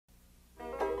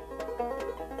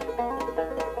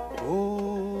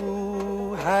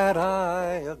had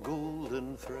I a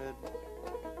golden thread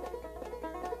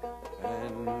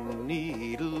and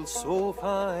needle so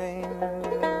fine,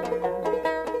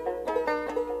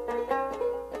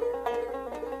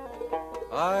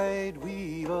 I'd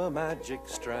weave a magic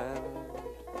strand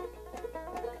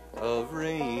of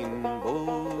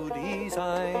rainbow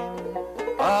design,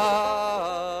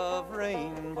 of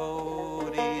rainbow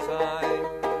design.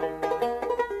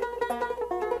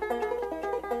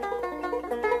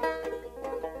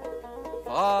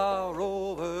 Far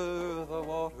over the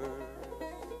waters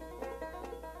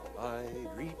I'd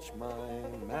reach my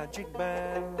magic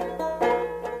band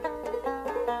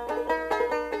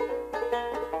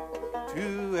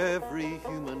to every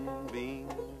human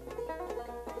being,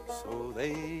 so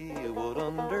they would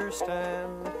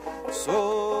understand,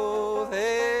 so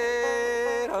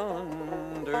they'd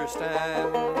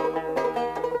understand.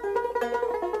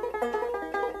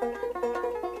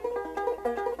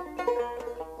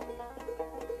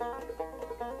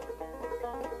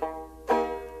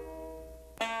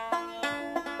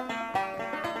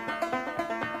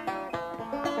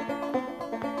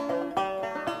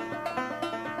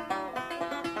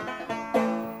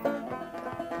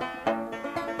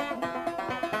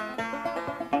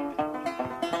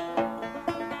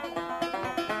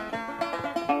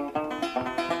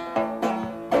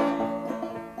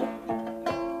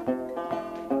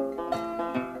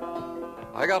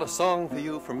 I got a song for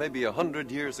you from maybe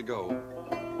 100 years ago.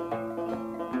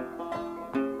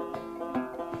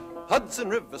 Hudson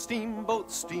River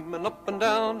steamboats steaming up and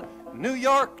down, New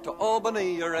York to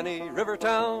Albany or any river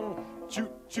town.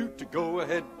 Shoot, shoot to go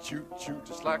ahead, shoot, shoot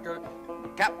to slacker.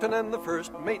 Captain and the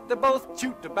first mate, they both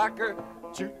shoot to backer.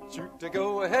 Shoot, shoot to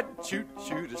go ahead, shoot,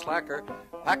 shoot to slacker.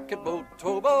 Packet boat,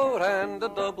 towboat, and a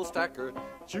double stacker.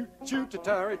 Shoot, shoot to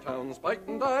Tarrytown, spike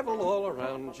and dive all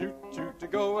around. Shoot, shoot to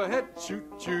go ahead, shoot,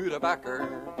 shoot a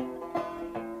backer.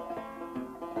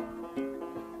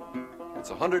 It's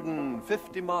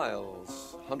 150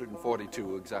 miles,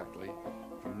 142 exactly,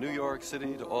 from New York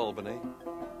City to Albany.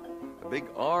 A big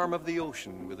arm of the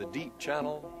ocean with a deep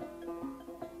channel.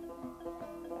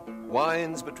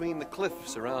 Winds between the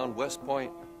cliffs around West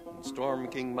Point and Storm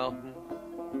King Mountain.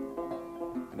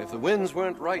 And if the winds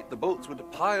weren't right, the boats would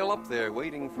pile up there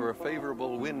waiting for a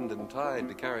favorable wind and tide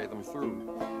to carry them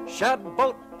through. Shad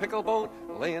boat, pickle boat,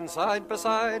 laying side by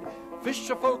side,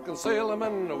 fisher folk and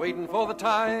sailormen waiting for the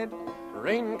tide.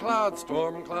 Rain cloud,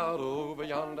 storm cloud over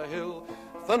yonder hill,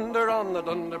 thunder on the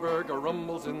Dunderberg,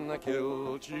 rumbles in the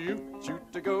kill. Shoot,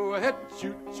 shoot to go ahead,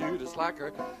 shoot, shoot a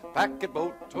slacker. Packet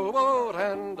boat, towboat,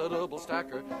 and a double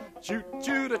stacker. Shoot,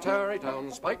 shoot a Tarrytown,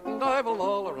 spike and dive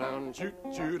all around. Shoot,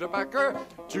 shoot a backer,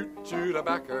 shoot, shoot a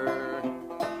backer.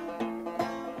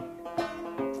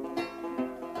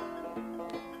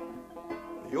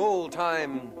 The old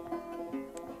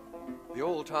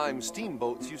time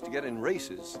steamboats used to get in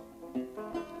races.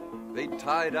 They'd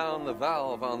tie down the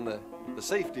valve on the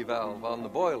safety valve on the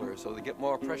boiler so they get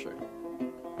more pressure.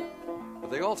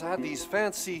 But they also had these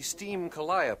fancy steam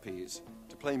calliopes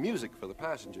to play music for the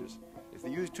passengers. If they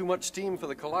used too much steam for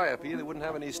the calliope, they wouldn't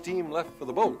have any steam left for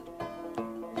the boat.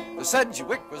 The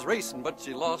Sedgwick was racing, but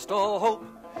she lost all hope.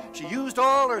 She used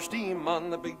all her steam on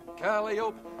the big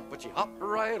calliope, but she hopped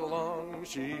right along.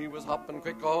 She was hopping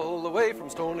quick all the way from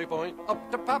Stony Point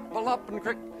up to Papaloppin'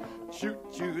 Creek. Shoot,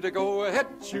 shoot a go ahead,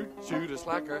 shoot, shoot a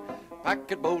slacker.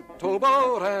 Packet boat,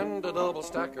 towboat, and a double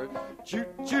stacker. Shoot,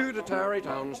 shoot a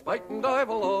Tarrytown, spike and dive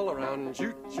all around.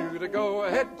 Shoot, shoot a go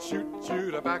ahead, shoot,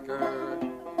 shoot a backer.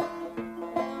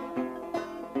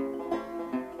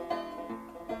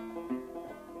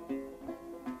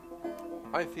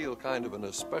 I feel kind of an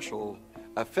especial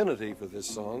affinity for this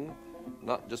song,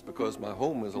 not just because my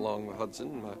home is along the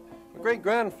Hudson. My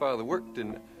great-grandfather worked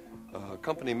in a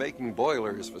company making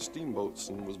boilers for steamboats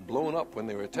and was blown up when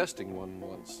they were testing one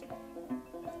once.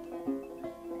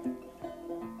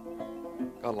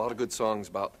 Got a lot of good songs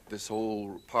about this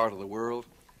whole part of the world.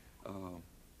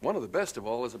 One of the best of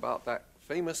all is about that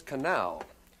famous canal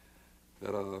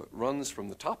that runs from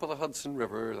the top of the Hudson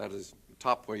River, that is the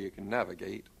top where you can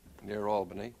navigate, near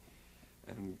Albany,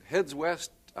 and heads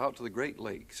west out to the Great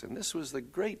Lakes. And this was the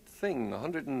great thing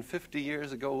 150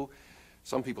 years ago.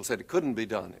 Some people said it couldn't be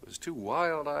done. It was too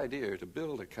wild an idea to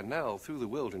build a canal through the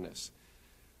wilderness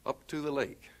up to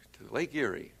Lake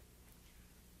Erie.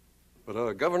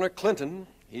 But Governor Clinton,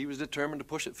 he was determined to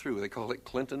push it through. They call it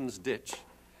Clinton's Ditch.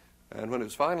 And when it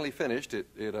was finally finished, it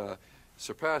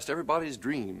surpassed everybody's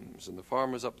dreams, and the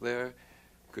farmers up there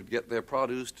could get their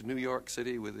produce to New York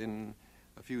City within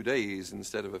a few days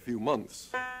instead of a few months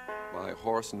by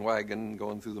horse and wagon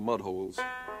going through the mud holes.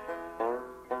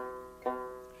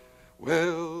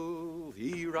 Well,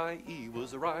 The RYE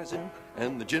was a-rising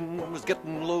and the gin was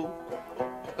getting low.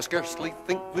 I scarcely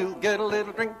think we'll get a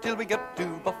little drink till we get to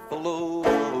Buffalo,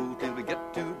 till we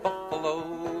get to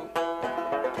Buffalo.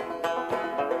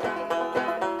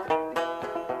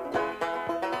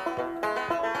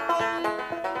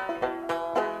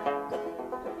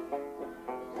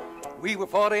 We were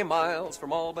 40 miles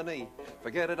from Albany,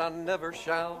 forget it I never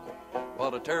shall.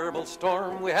 What a terrible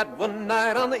storm we had one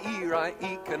night on the Erie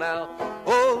EE Canal.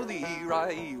 Oh, the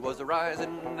RYE was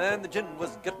a-rising and the gin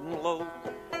was getting low.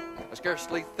 I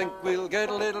scarcely think we'll get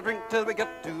a little drink till we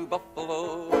get to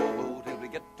Buffalo, till we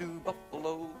get to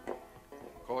Buffalo.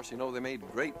 Of course, you know, they made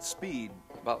great speed,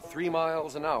 about 3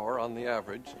 miles an hour on the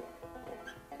average,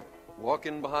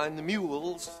 walking behind the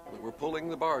mules that were pulling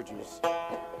the barges.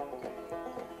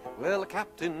 Well, the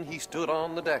captain, he stood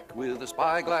on the deck with a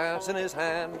spyglass in his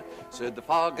hand, said the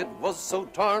fog, it was so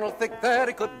tarnal thick that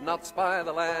he could not spy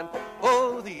the land.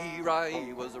 Oh, the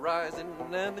RYE was a-rising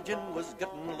and the gin was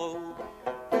getting low.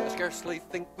 I scarcely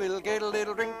think we'll get a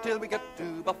little drink till we get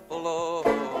to Buffalo,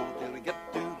 till we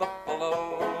get to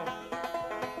Buffalo.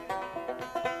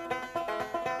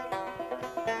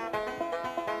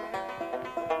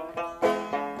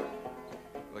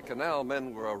 The canal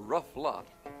men were a rough lot.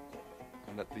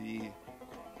 And at the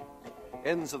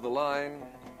ends of the line,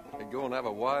 they'd go and have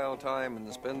a wild time and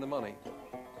spend the money.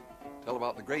 Tell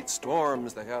about the great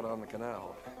storms they had on the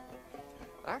canal.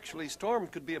 Actually, storms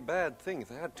could be a bad thing. If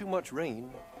they had too much rain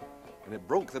and it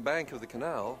broke the bank of the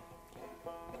canal,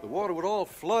 the water would all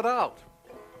flood out,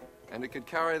 and it could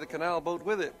carry the canal boat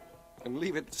with it and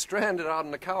leave it stranded out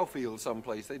in a cow field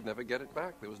someplace. They'd never get it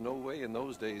back. There was no way in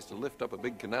those days to lift up a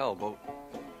big canal boat,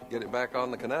 get it back on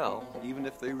the canal, even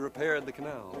if they repaired the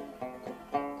canal.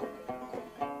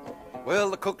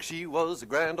 Well, the cook, she was a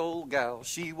grand old gal.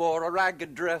 She wore a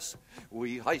ragged dress.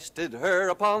 We hoisted her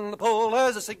upon the pole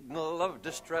as a signal of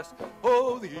distress.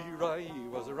 Oh, the RYE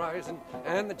was a-rising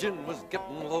and the gin was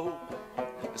getting low.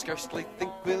 I scarcely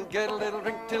think we'll get a little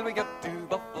drink till we get to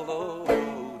Buffalo,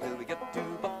 till we get to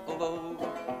Buffalo.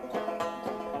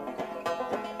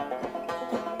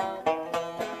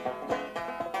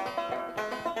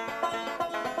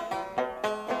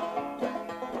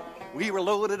 We were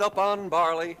loaded up on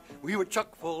barley, we were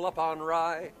chuck full up on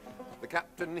rye. The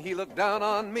captain, he looked down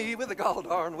on me with a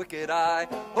gall-darn wicked eye.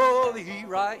 Oh, the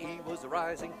RYE was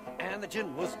a-rising and the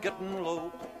gin was getting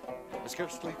low. I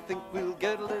scarcely think we'll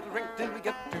get a little drink till we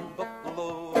get to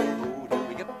Buffalo, till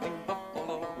we get to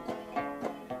Buffalo.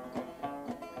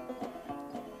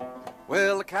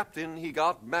 Well, the captain, he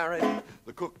got married,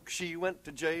 the cook, she went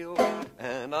to jail,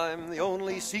 and I'm the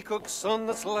only sea cook's son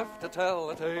that's left to tell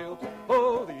the tale.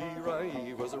 Oh, the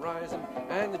RYE was a-rising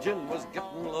and the gin was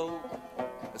getting low.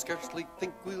 I scarcely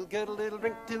think we'll get a little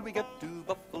drink till we get to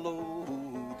Buffalo,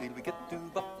 till we get to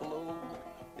Buffalo.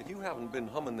 If you haven't been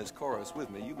humming this chorus with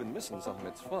me, you've been missing something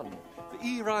that's fun.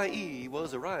 The RYE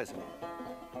was a-rising,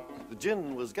 the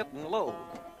gin was getting low.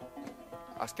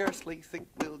 I scarcely think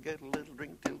we'll get a little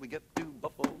drink till we get to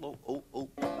Buffalo, oh, oh.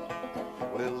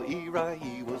 Well,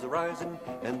 RYE was a-rising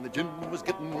and the gin was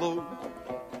getting low.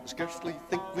 I scarcely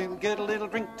think we'll get a little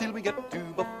drink till we get to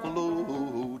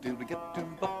Buffalo, till we get to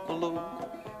Buffalo,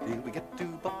 till we get to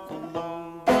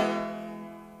Buffalo.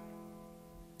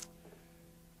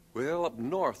 Well, up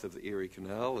north of the Erie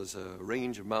Canal is a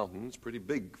range of mountains pretty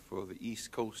big for the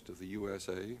east coast of the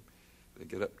USA. They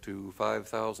get up to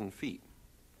 5,000 feet,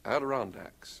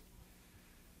 Adirondacks.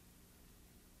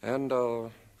 And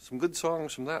some good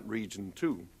songs from that region,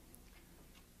 too.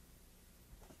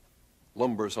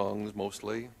 Lumber songs,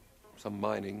 mostly. Some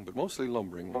mining, but mostly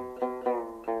lumbering.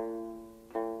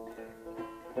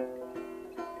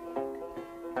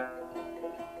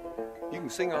 You can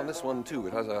sing on this one, too.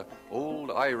 It has a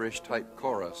old Irish-type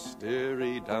chorus.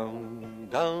 Derry down,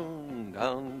 down,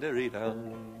 down, derry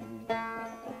down.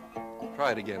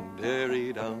 Try it again.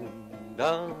 Derry down,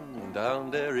 down,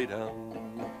 down, derry down.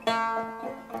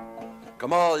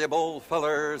 Come all you bold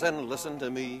fellers and listen to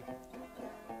me.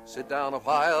 Sit down a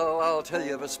while, I'll tell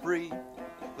you of a spree.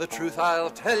 The truth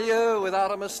I'll tell you without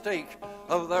a mistake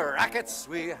of the rackets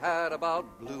we had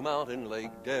about Blue Mountain Lake.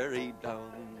 Derry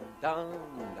down, down,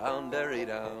 down, derry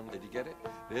down. Did you get it?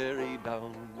 Derry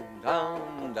down,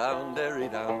 down, down, derry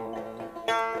down.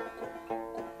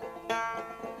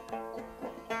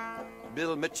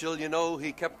 Bill Mitchell, you know,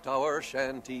 he kept our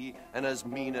shanty, and as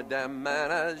mean a damn man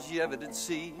as you ever did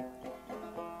see.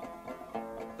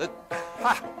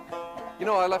 You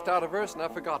know, I left out a verse and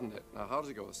I've forgotten it. Now, how does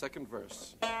it go? The second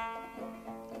verse.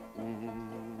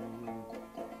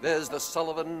 There's the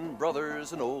Sullivan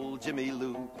brothers and old Jimmy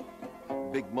Lou.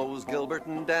 Big Mose Gilbert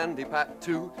and Dandy Pat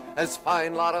too, as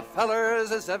fine lot of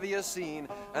fellers as ever you seen,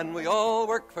 and we all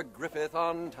work for Griffith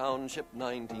on Township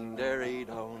 19. Derry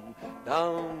down,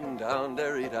 down, down,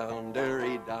 Derry down,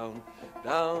 Derry down,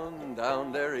 down,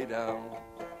 down, Derry down.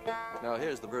 Now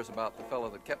here's the verse about the fellow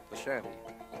that kept the shanty.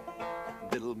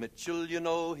 Little Mitchell, you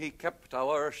know, he kept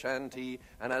our shanty,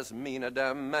 and as mean a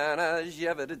damn man as you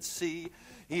ever did see.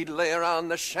 He'd lay around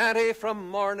the shanty from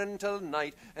morning till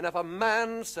night, and if a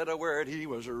man said a word, he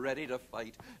was ready to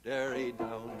fight. Derry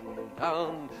down,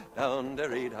 down, down,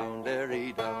 Derry down,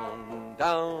 Derry down,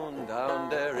 down, down,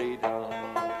 Derry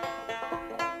down.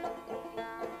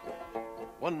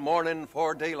 One morning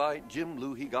 'fore daylight, Jim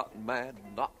Lou, he got mad,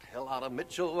 knocked hell out of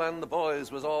Mitchell, and the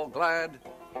boys was all glad.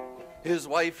 His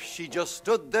wife, she just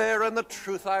stood there, and the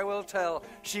truth I will tell,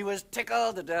 she was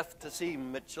tickled to death to see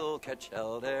Mitchell catch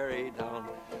hell. Derry down,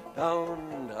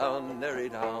 down, down, Derry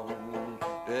down,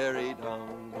 Derry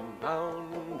down,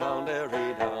 down, down,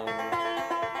 Derry down.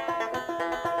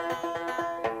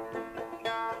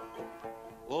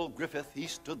 Old Griffith, he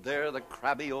stood there, the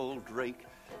crabby old drake,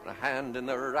 and a hand in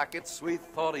the rackets we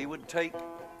thought he would take,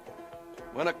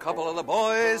 when a couple of the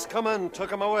boys come and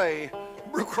took him away.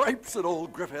 Cripe, said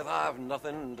old Griffith, I've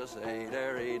nothing to say.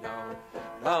 Derry down,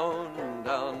 down,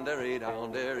 down, Derry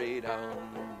down, Derry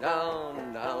down,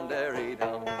 down, down, Derry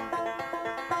down.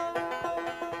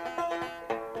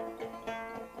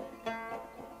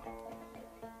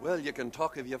 Well, you can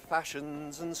talk of your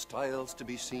fashions and styles to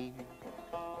be seen,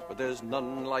 but there's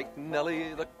none like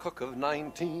Nellie, the cook of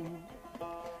 19.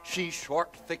 She's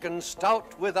short, thick, and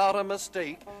stout without a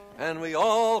mistake, and we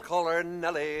all call her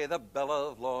Nellie, the belle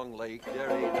of Long Lake.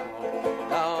 Derry down,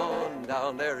 down,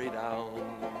 down, Derry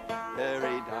down,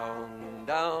 Derry down,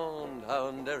 down,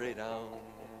 down, Derry down.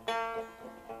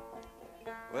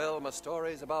 Well, my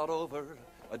story's about over.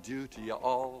 Adieu to you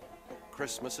all.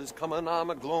 Christmas is coming,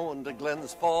 I'm a-glowing to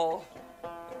Glenn's Fall.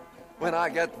 When I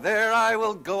get there, I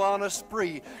will go on a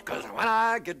spree, 'cause when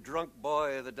I get drunk,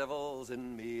 boy, the devil's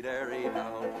in me. Derry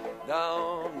down,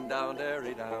 down, down,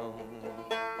 Derry down,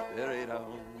 Derry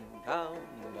down, down,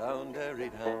 down, Derry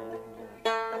down.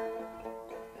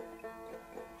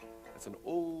 That's an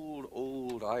old,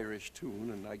 old Irish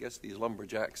tune, and I guess these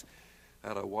lumberjacks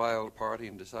had a wild party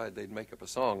and decided they'd make up a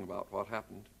song about what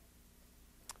happened.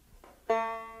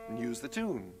 And use the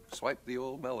tune, swipe the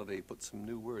old melody, put some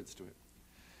new words to it.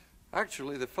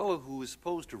 Actually, the fellow who was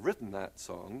supposed to have written that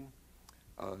song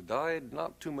died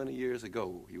not too many years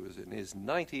ago. He was in his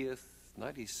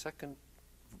 92nd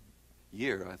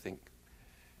year, I think.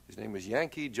 His name was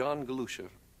Yankee John Galusha.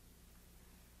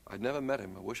 I'd never met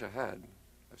him. I wish I had.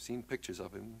 I've seen pictures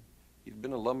of him. He'd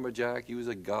been a lumberjack. He was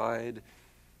a guide.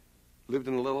 Lived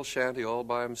in a little shanty all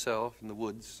by himself in the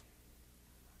woods.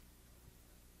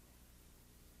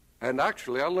 And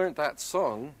actually, I learned that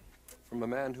song from a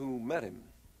man who met him.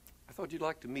 I thought you'd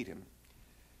like to meet him.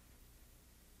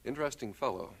 Interesting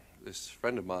fellow. This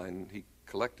friend of mine, he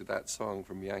collected that song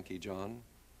from Yankee John.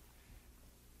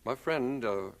 My friend,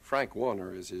 Frank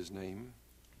Warner is his name.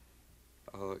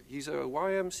 He's a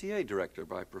YMCA director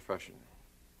by profession.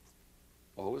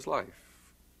 All his life.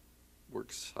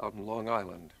 Works out in Long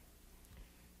Island.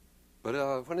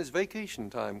 But when his vacation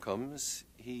time comes,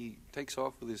 he takes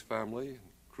off with his family,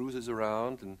 cruises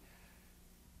around, and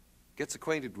gets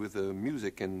acquainted with the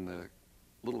music in the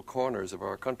little corners of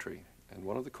our country. And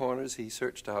one of the corners he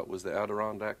searched out was the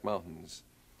Adirondack Mountains.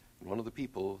 And one of the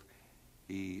people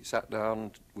he sat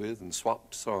down with and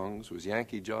swapped songs was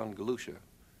Yankee John Galusha.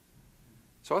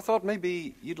 So I thought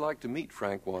maybe you'd like to meet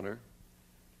Frank Warner.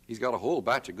 He's got a whole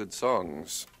batch of good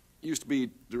songs. He used to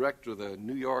be director of the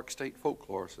New York State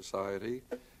Folklore Society.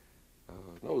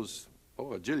 Knows, a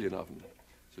jillion of them.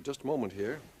 So just a moment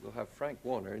here, we'll have Frank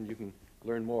Warner, and you can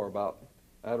learn more about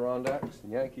Adirondacks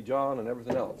and Yankee John and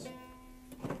everything else.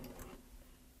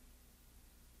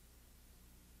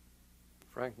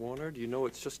 Frank Warner, do you know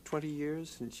it's just 20 years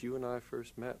since you and I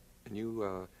first met, and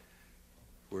you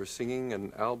were singing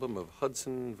an album of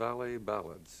Hudson Valley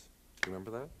ballads? Do you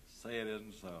remember that? Say it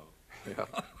isn't so. Yeah.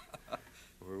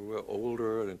 We're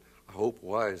older and I hope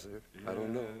wiser. Yeah, I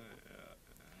don't know.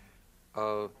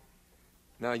 Yeah.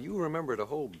 Now, you remembered a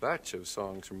whole batch of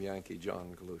songs from Yankee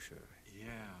John Galusha.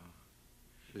 Yeah.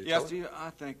 Yes,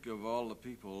 I think of all the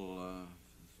people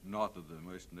north of the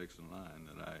Mason-Dixon line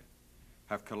that I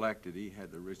have collected, he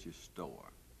had the richest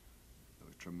store. There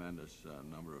was a tremendous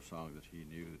number of songs that he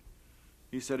knew.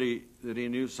 He said that he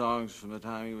knew songs from the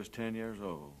time he was 10 years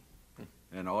old.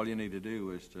 And all you need to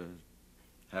do is to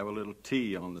have a little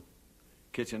tea on the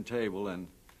kitchen table and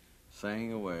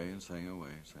sang away and sang away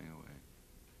and sang away.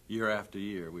 Year after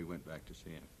year, we went back to see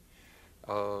him.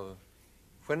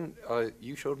 When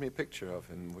you showed me a picture of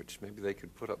him, which maybe they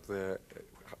could put up there,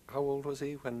 how old was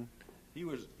he when? He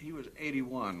was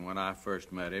 81 when I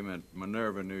first met him at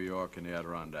Minerva, New York, in the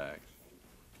Adirondacks,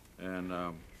 and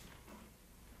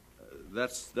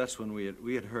that's when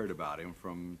we had heard about him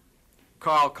from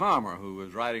Carl Calmer, who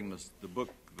was writing the book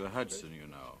The Hudson, you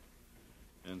know,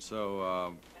 and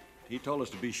so he told us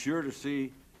to be sure to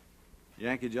see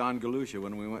Yankee John Galusha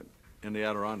when we went in the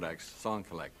Adirondacks song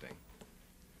collecting.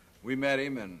 We met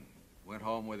him and went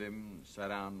home with him and sat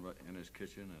down in his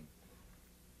kitchen, and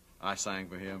I sang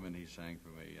for him and he sang for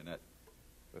me, and that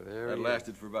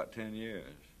lasted for about 10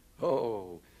 years.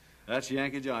 Oh. That's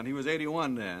Yankee John. He was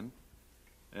 81 then,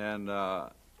 and I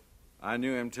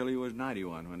knew him till he was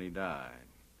 91 when he died.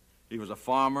 He was a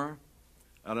farmer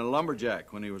and a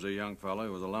lumberjack when he was a young fellow.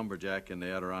 He was a lumberjack in the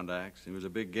Adirondacks. He was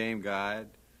a big game guide.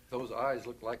 Those eyes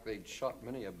looked like they'd shot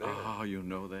many a bear. Oh, you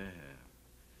know they have.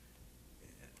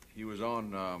 He was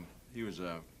he was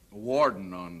a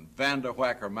warden on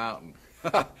Vanderwhacker Mountain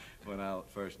when I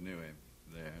first knew him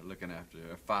there, looking after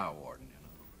a fire warden, you know.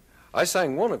 I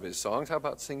sang one of his songs. How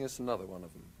about sing us another one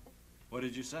of them? What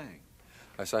did you sing?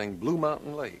 I sang Blue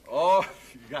Mountain Lake. Oh,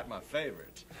 you got my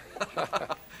favorites.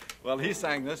 Well, he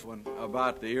sang this one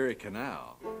about the Erie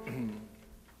Canal.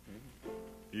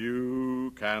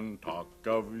 You can talk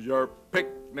of your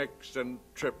picnics and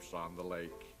trips on the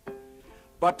lake,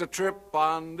 but the trip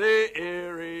on the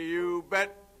Erie, you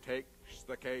bet, takes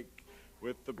the cake.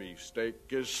 With the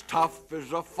beefsteak as tough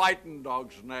as a fighting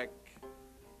dog's neck,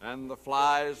 and the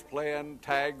flies playing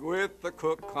tag with the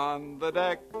cook on the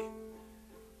deck.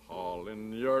 Haul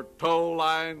in your tow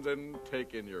lines and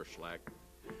take in your slack.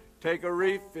 Take a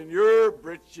reef in your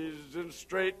breeches and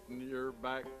straighten your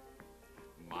back.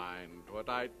 Mind what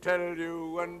I tell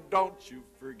you and don't you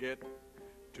forget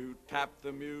to tap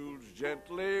the mules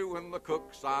gently when the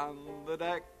cook's on the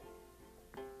deck.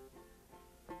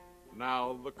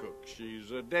 Now the cook,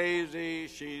 she's a daisy,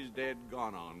 she's dead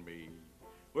gone on me,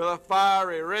 with a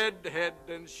fiery red head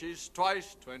and she's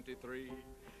twice 23.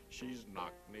 She's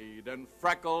knock-kneed and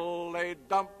freckled, a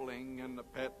dumpling and a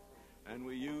pet, and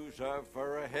we use her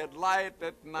for a headlight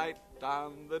at night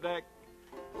on the deck.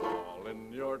 Haul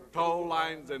in your tow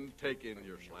lines and take in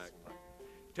your slack.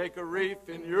 Take a reef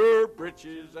in your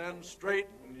breeches and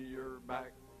straighten your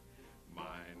back.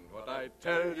 Mind what I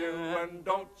tell you and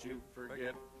don't you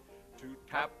forget to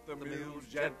tap the mules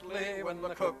gently when the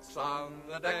cook's on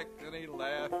the deck. And he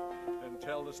laughed and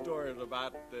tell the stories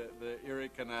about the Erie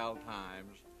Canal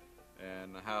times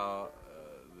and how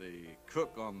the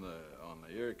cook on the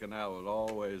Erie Canal was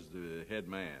always the head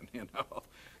man, you know,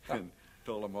 and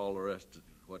told them all the rest of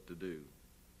what to do.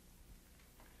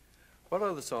 What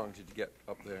other songs did you get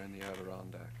up there in the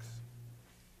Adirondacks?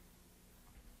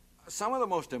 Some of the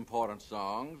most important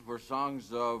songs were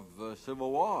songs of the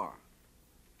Civil War.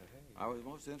 I was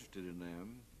most interested in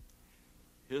them.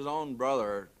 His own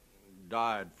brother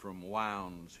died from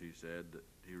wounds, he said, that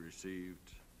he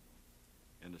received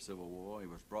in the Civil War. He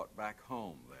was brought back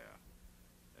home there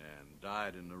and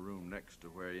died in the room next to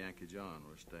where Yankee John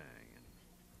was staying.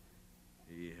 And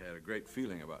he had a great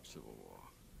feeling about Civil War.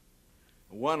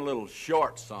 One little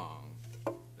short song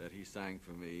that he sang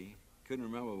for me, couldn't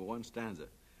remember one stanza.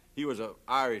 He was of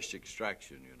Irish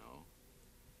extraction, you know,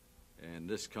 and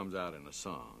this comes out in a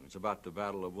song. It's about the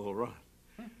Battle of Bull Run.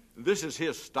 This is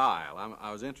his style.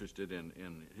 I was interested in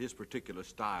his particular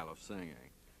style of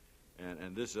singing,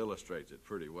 and this illustrates it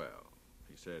pretty well.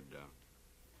 He said,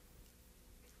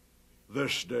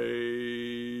 this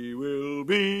day will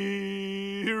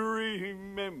be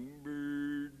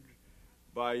remembered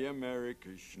by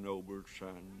America's snowbird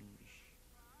sons.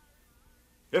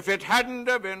 If it hadn't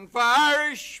have been for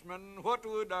Irishmen, what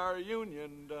would our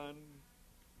Union done?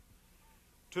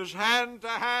 'Twas hand to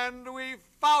hand we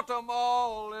fought 'em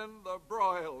all in the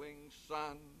broiling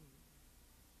sun.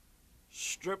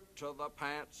 Stripped to the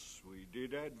pants we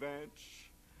did advance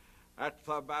at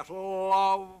the Battle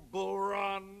of Bull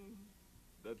Run.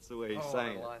 That's the way he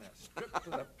sang it. Stripped to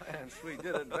the pants we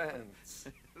did advance.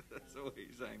 That's the way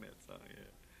he sang that song, yeah.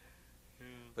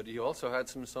 But he also had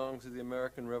some songs of the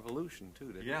American Revolution,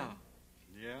 too, didn't he?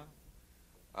 Yeah.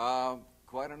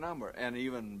 Quite a number. And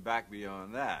even back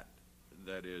beyond that,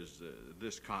 that is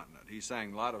this continent. He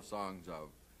sang a lot of songs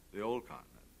of the old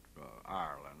continent,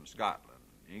 Ireland, Scotland,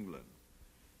 England.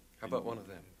 How about one of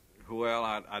them? Well,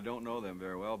 I don't know them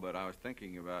very well, but I was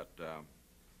thinking about,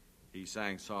 he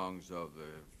sang songs of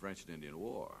the French and Indian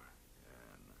War.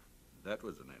 And that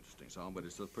was an interesting song, but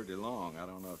it's still pretty long. I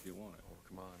don't know if you want it. Oh,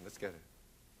 come on, let's get it.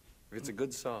 It's a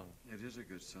good song. It is a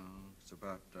good song. It's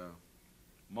about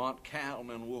Montcalm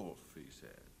and Wolfe, he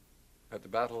said. At the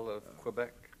Battle of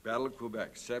Quebec? Battle of Quebec,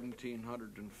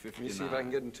 1759. Let me see if I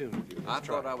can get in tune with you. I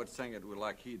thought I would sing it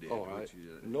like he did. All right. Which,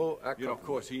 No, you know, of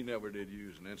course, he never did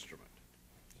use an instrument.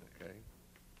 Okay.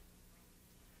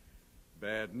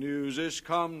 Bad news is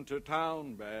come to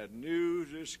town, bad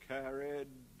news is carried.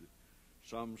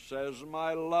 Some says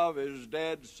my love is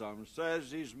dead, some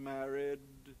says he's married.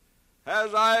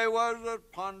 As I was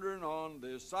a-pondering on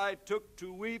this, I took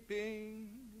to weeping.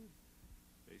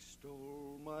 They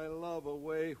stole my love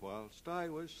away whilst I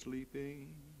was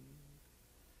sleeping.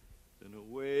 Then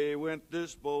away went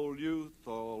this bold youth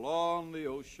all on the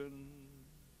ocean.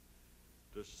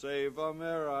 To save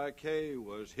America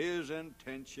was his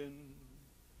intention.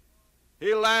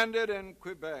 He landed in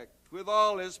Quebec with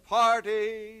all his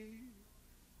party.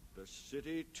 The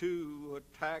city to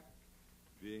attack,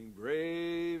 being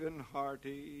brave and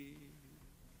hearty.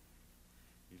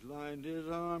 He lined his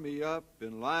army up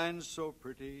in lines so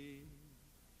pretty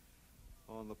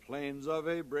on the plains of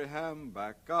Abraham,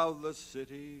 back of the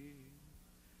city.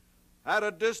 At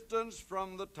a distance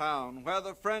from the town where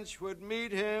the French would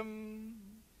meet him,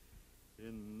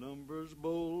 in numbers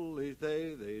boldly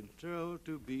they'd try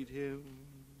to beat him.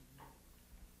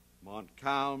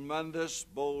 Montcalm and this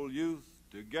bold youth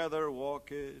together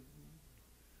walked,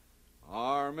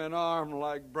 arm in arm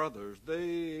like brothers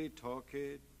they talked,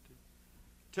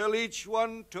 till each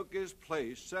one took his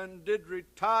place and did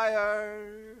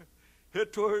retire.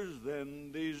 It was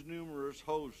then these numerous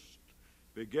hosts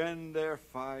began their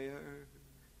fire.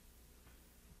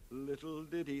 Little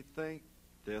did he think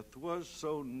death was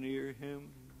so near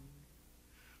him,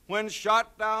 when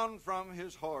shot down from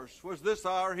his horse was this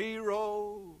our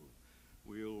hero.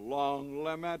 We'll long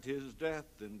lament his death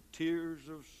in tears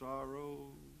of sorrow.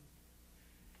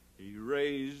 He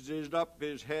raised up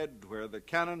his head where the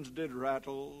cannons did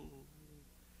rattle,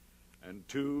 and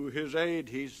to his aide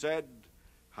he said,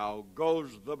 "How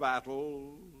goes the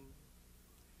battle?"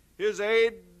 His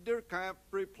aide-de-camp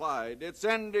replied, "It's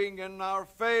ending in our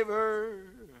favor."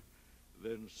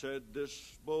 Then said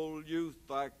this bold youth,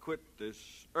 "I quit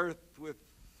this earth with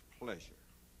pleasure."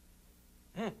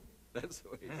 That's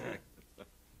what he said.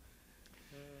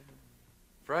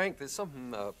 Frank, there's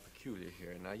something peculiar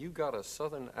here. Now, you got a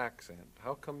southern accent.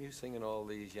 How come you singing all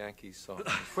these Yankee songs?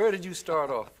 Where did you start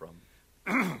off from?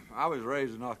 I was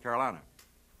raised in North Carolina.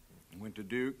 Went to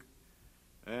Duke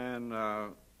and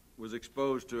was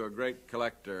exposed to a great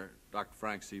collector, Dr.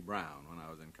 Frank C. Brown, when I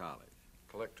was in college.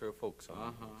 Collector of folk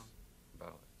songs.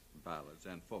 Ballads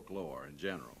and folklore in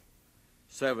general.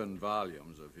 7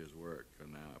 volumes of his work are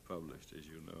now published, as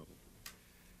you know.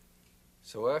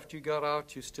 So after you got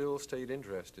out, you still stayed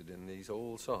interested in these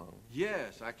old songs?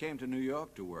 Yes, I came to New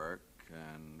York to work,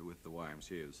 and with the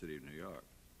YMCA of the city of New York,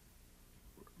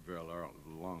 a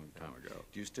long time ago.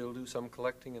 Do you still do some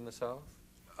collecting in the South?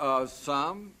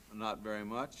 Some, not very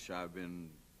much. I've been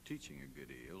teaching a good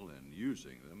deal and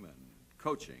using them and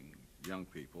coaching young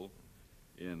people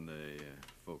in the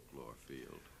folklore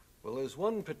field. Well, there's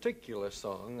one particular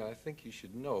song I think you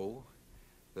should know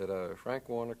that Frank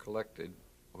Warner collected,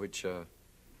 which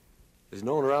is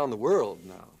known around the world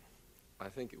now. I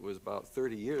think it was about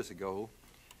 30 years ago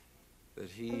that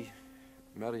he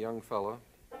met a young fella,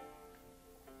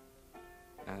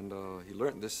 and he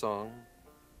learned this song.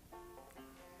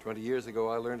 20 years ago,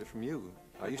 I learned it from you.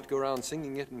 I used to go around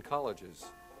singing it in colleges.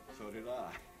 So did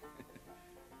I.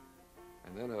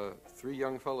 And then 3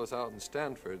 young fellows out in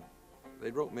Stanford,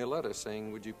 they wrote me a letter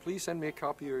saying, "Would you please send me a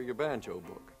copy of your banjo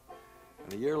book?"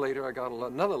 And a year later, I got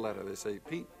another letter. They say,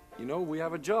 "Pete, you know, we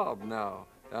have a job now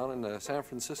down in the San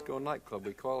Francisco nightclub.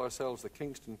 We call ourselves the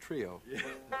Kingston Trio." Yeah.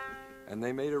 And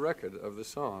they made a record of the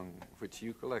song, which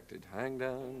you collected. Hang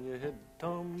down your head,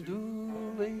 Tom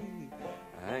Dooley.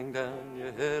 Hang down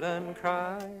your head and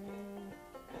cry.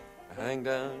 Hang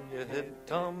down your head,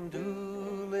 Tom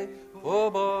Dooley. Poor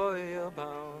boy, you're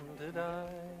bound to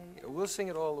die. We'll sing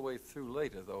it all the way through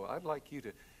later, though. I'd like you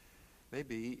to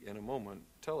maybe, in a moment,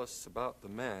 tell us about the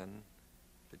man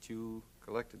that you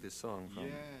collected this song from.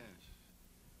 Yes.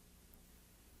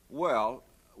 Well,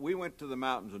 we went to the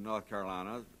mountains of North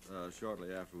Carolina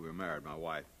shortly after we were married, my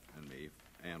wife and me,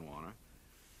 Ann Warner,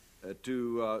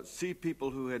 to see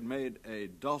people who had made a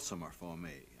dulcimer for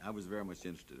me. I was very much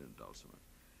interested in dulcimer.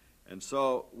 And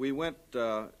so we went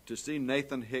to see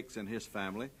Nathan Hicks and his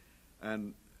family,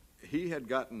 and he had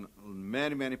gotten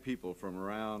many, many people from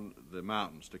around the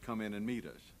mountains to come in and meet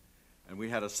us. And we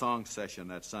had a song session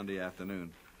that Sunday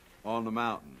afternoon on the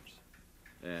mountains.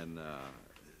 And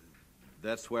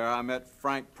that's where I met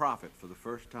Frank PROFFITT for the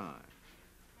first time.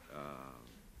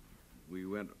 We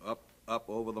went up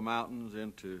over the mountains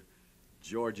into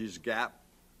George's Gap.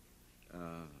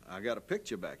 I got a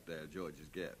picture back there, George's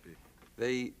Gap.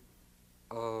 They,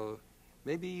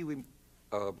 maybe we,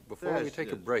 before we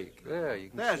take a break, there you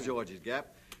can There's see. George's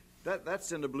Gap.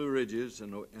 That's in the Blue Ridges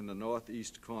in the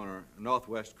northwest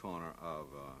corner of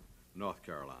North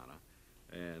Carolina.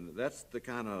 And that's the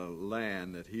kind of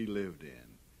land that he lived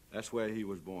in. That's where he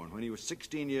was born. When he was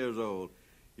 16 years old,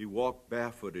 he walked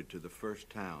barefooted to the first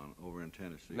town over in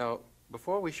Tennessee. Now,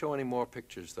 before we show any more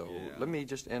pictures, though, Yeah. let me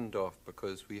just end off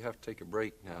because we have to take a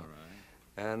break now. All right.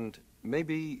 And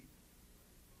maybe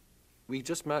we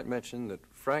just might mention that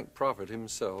Frank Proffitt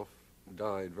himself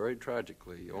died very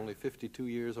tragically, only 52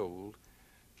 years old,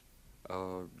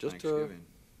 just a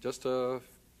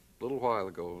little while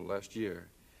ago, last year.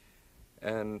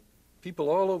 And people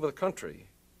all over the country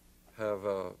have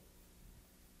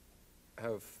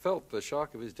felt the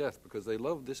shock of his death because they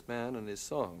loved this man and his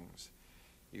songs.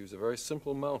 He was a very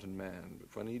simple mountain man,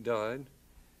 but when he died,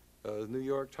 the New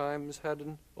York Times had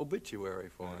an obituary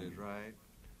for him. That is right.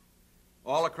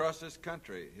 All across this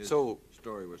country, his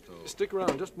story was told. Stick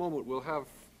around just a moment. We'll have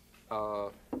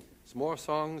some more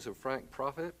songs of Frank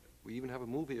Proffitt. We even have a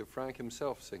movie of Frank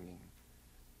himself singing.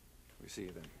 We see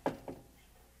you then.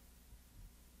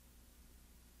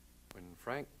 When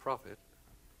Frank Proffitt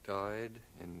died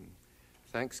in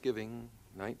Thanksgiving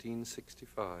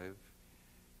 1965,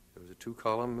 there was a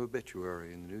 2-column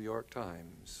obituary in the New York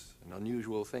Times, an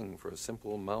unusual thing for a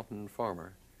simple mountain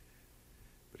farmer.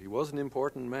 But he was an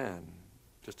important man,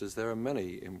 just as there are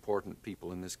many important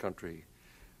people in this country.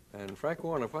 And Frank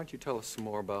Warner, why don't you tell us some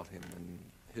more about him and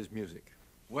his music?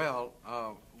 Well,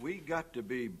 we got to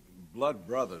be blood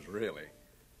brothers, really.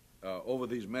 Over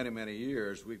these many, many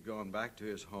years, we've gone back to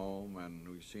his home, and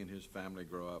we've seen his family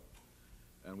grow up.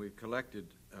 And we've collected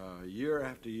year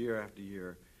after year after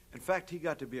year. In fact, he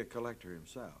got to be a collector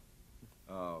himself,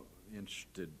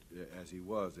 interested as he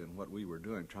was in what we were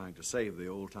doing, trying to save the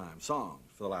old-time songs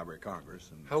for the Library of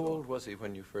Congress. And How old was he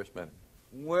when you first met him?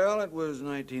 Well, it was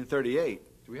 1938.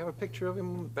 Do we have a picture of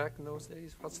him back in those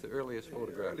days? What's the earliest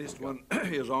photograph? At least one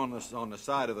is on the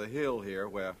side of the hill here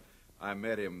where I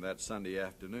met him that Sunday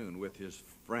afternoon with his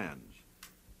friends.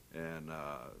 And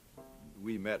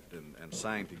we met and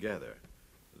sang together.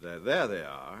 There they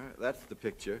are. That's the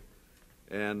picture.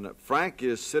 And Frank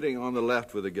is sitting on the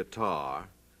left with a guitar,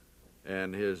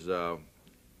 and his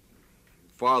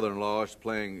father-in-law is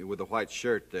playing with a white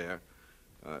shirt there,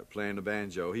 playing the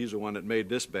banjo. He's the one that made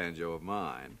this banjo of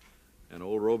mine. And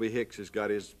old Roby Hicks has got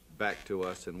his back to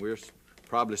us, and we're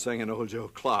probably singing Old Joe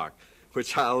Clark,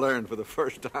 which I learned for the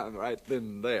first time right then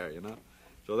and there, you know.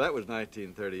 So that was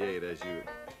 1938, as you...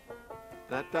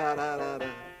 Da-da-da-da-da.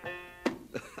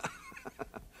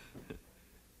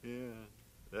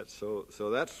 Yeah. So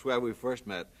that's where we first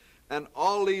met. And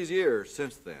all these years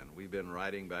since then, we've been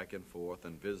writing back and forth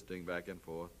and visiting back and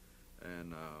forth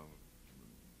and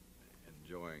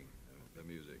enjoying the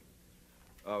music.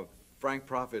 Frank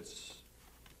Proffitt's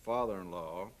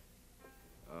father-in-law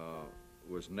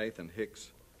was Nathan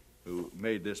Hicks, who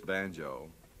made this banjo.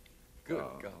 Good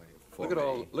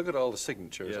golly. Look at all the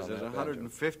signatures yes, on there's that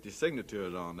 150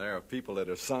 signatures on there of people that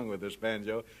have sung with this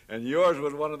banjo, and yours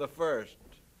was one of the first.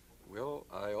 Well,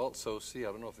 I also see,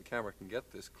 I don't know if the camera can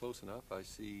get this close enough, I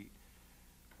see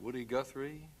Woody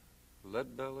Guthrie,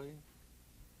 Leadbelly,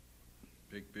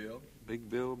 Big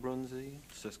Bill Brunsey,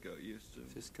 Cisco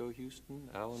Houston,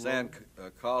 Alan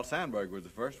Carl Sandburg was the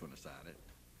first one to sign it.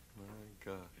 My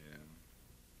God. Yeah.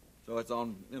 So it's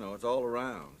on, it's all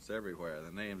around. It's everywhere.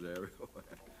 The names are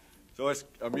everywhere. So it's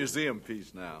a museum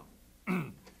piece now.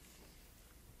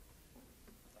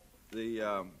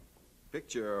 The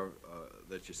picture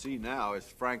that you see now is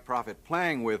Frank Proffitt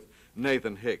playing with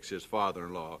Nathan Hicks, his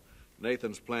father-in-law.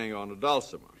 Nathan's playing on a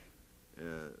dulcimer,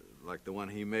 like the one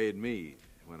he made me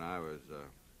when I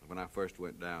first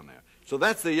went down there. So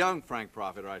that's the young Frank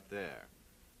Proffitt right there.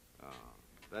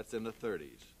 That's in the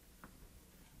 30s.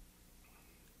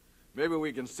 Maybe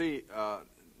we can see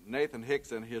Nathan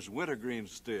Hicks and his wintergreen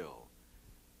still.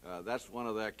 That's one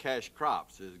of their cash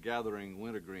crops, is gathering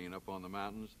wintergreen up on the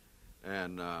mountains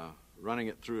and running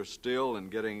it through a still and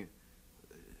getting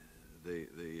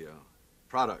the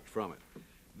product from it.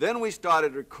 Then we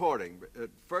started recording. At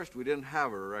first we didn't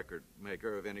have a record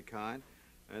maker of any kind,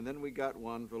 and then we got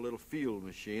one, a little field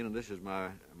machine, and this is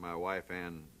my wife,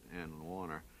 Ann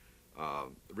Warner,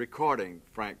 recording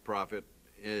Frank Proffitt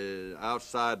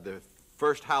outside the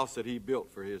first house that he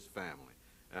built for his family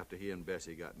after he and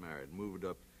Bessie got married, moved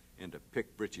up into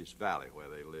Pick Britches Valley where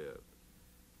they lived.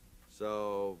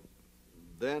 So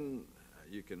then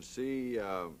you can see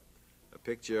a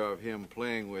picture of him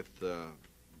playing with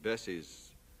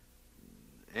Bessie's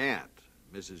aunt,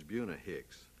 Mrs. Buna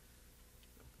Hicks.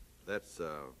 That's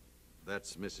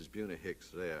Mrs. Buna Hicks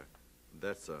there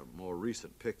that's a more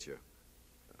recent picture.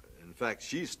 In fact,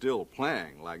 she's still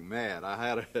playing like mad. I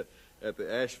had her at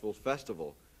the Asheville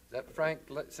Festival. Is that Frank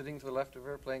sitting to the left of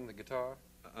her playing the guitar?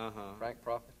 Uh-huh. Frank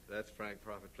Proffitt? That's Frank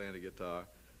Proffitt playing the guitar.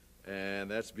 And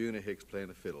that's Buna Hicks playing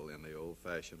the fiddle in the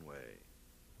old-fashioned way.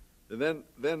 And then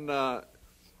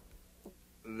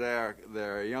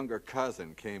their younger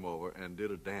cousin came over and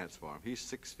did a dance for him. He's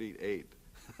 6'8",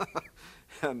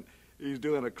 and he's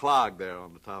doing a clog there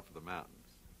on the top of the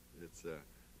mountains. It's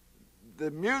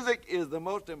the music is the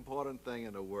most important thing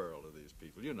in the world of these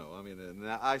people. You know, I mean, in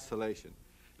isolation.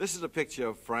 This is a picture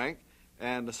of Frank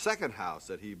and the second house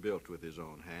that he built with his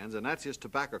own hands, and that's his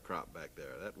tobacco crop back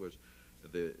there. That was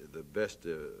the best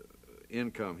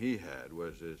income he had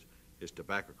was his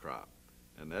tobacco crop.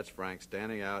 And that's Frank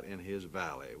standing out in his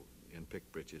valley, in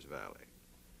Pickbritches Valley.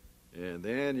 And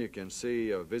then you can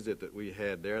see a visit that we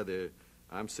had there.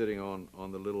 I'm sitting on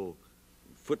the little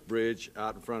footbridge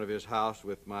out in front of his house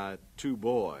with my 2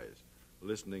 boys,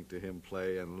 listening to him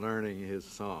play and learning his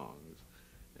songs.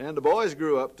 And the boys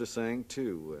grew up to sing,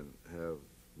 too, and have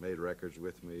made records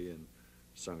with me and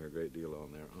sung a great deal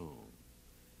on their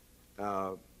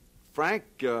own. Frank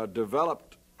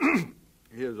developed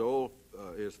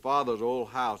his father's old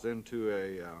house into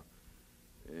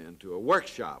a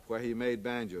workshop where he made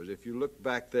banjos. If you look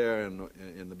back there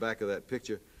in the back of that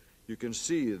picture, you can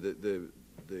see the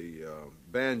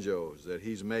banjos that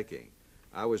he's making.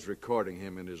 I was recording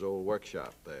him in his old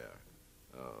workshop there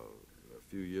a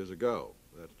few years ago.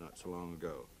 That's not so long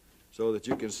ago. So that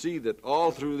you can see that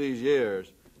all through these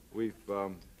years we've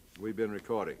been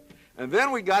recording. And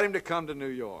then we got him to come to New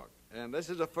York. And this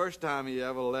is the first time he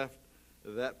ever left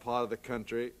that part of the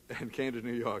country and came to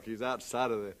New York. He's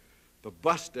outside of the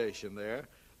bus station there,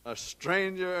 a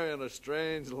stranger in a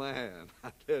strange land.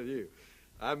 I tell you,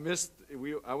 I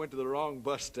went to the wrong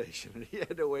bus station, and he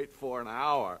had to wait for an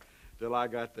hour till I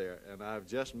got there. And I've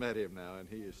just met him now, and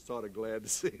he is sort of glad to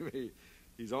see me.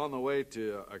 He's on the way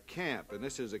to a camp, and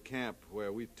this is a camp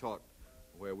where we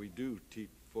do teach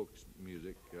folk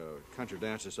music. Country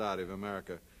Dance Society of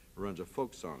America runs a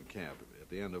folk song camp at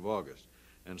the end of August.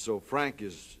 And so Frank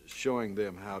is showing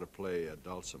them how to play a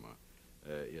dulcimer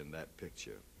in that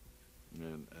picture.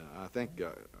 And I think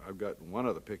I've got one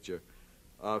other picture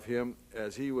of him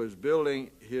as he was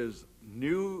building his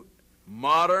new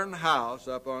modern house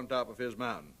up on top of his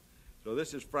mountain. So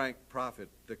this is Frank Proffitt,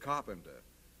 the carpenter.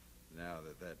 Now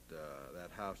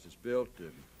that house is built,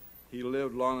 and he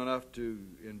lived long enough to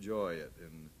enjoy it,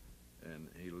 and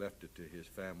he left it to his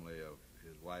family of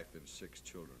his wife and 6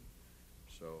 children.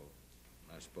 So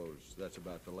I suppose that's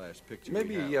about the last picture.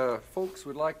 Maybe folks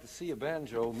would like to see a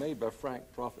banjo made by Frank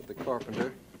Proffitt, the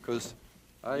carpenter, because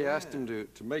I asked him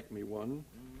to make me one,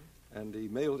 and he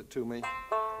mailed it to me.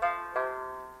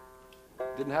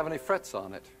 Didn't have any frets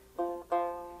on it.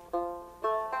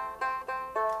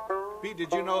 Pete,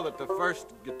 did you know that the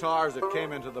first guitars that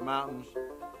came into the mountains,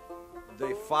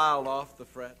 they filed off the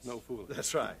frets? No fooling.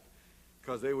 That's right,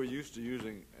 because they were used to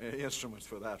using instruments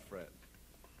for that fret.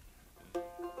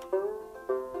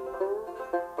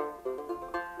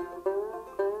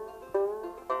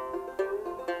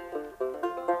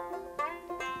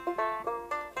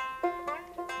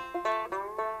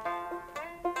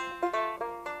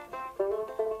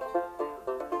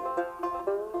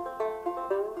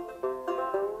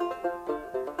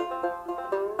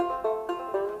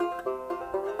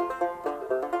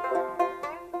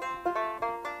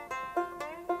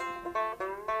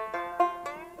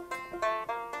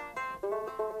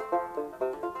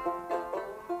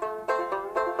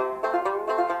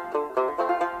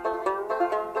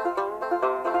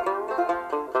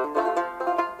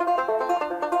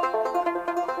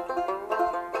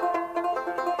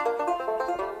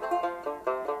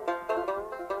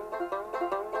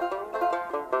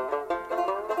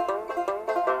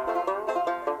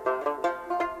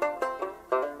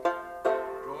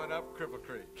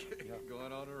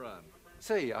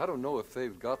 Say, I don't know if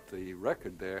they've got the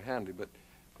record there handy, but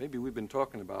maybe we've been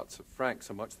talking about Frank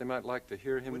so much they might like to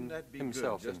hear him Wouldn't that be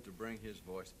himself. Good, just to bring his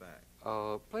voice back?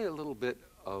 Play a little bit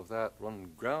of that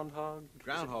one, Groundhog.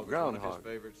 Groundhog is one of his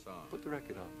favorite songs. Put the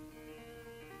record on.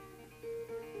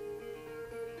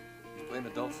 He's playing a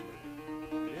dulcimer.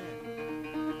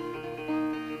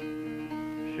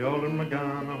 Shoulder my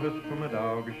gun, I whisper my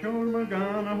dog. Shoulder my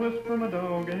gun, I whisper my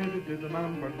dog. Headed to the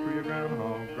mountain for a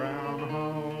groundhog,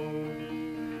 groundhog.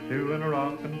 2 in a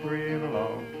rock and 3 in a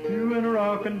log. 2 in a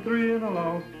rock and 3 in a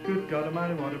log. Good God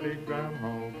Almighty, what a big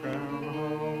groundhog,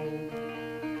 groundhog.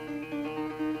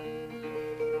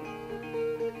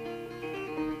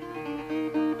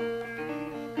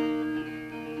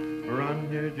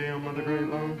 Run, you Jim, with a great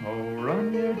long hoe.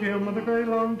 Run, you Jim, with a a great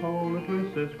long pole that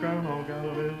twists this groundhog out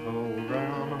of his hole.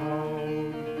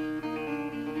 Groundhog.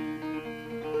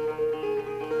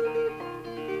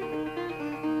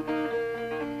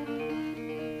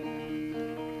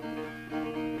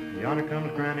 Yonder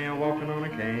comes Granny a-walking on a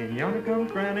cane. Yonder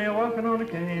comes Granny a-walking on a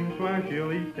cane. Swear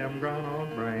she'll eat them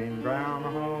groundhog brain.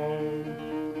 Groundhog.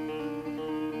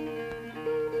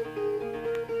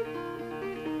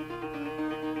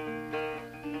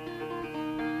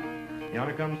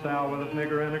 Yonder comes Sal with a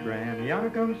snigger and a grin. Yonder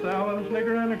comes Sal with a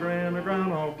snigger and a grin. A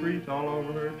groundhog grease all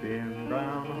over her chin.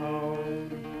 Groundhog.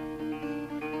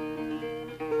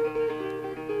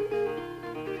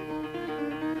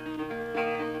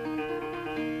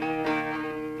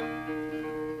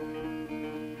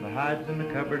 The hides in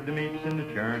the cupboard, the meat's in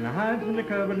the churn. The hides in the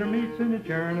cupboard, the meat's in the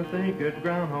churn. I think good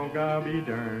groundhog, I'll be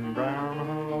derned.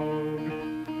 Groundhog.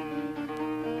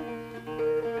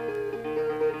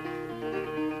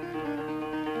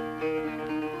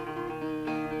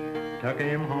 Tuck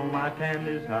him home, I tanned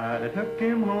his hide. I took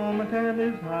him home, I tanned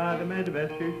his hide. I made the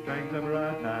best shoestrings of a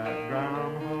right side.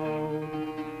 Groundhog.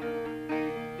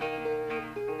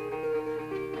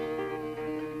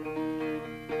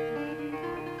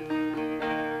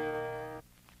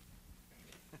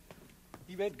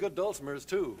 He made good dulcimers,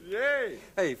 too. Yay!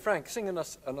 Hey, Frank, singing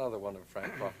us another one of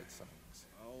Frank Proffitt's songs.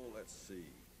 Oh, let's see.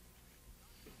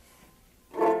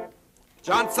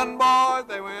 Johnson boys,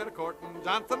 they went a-courting.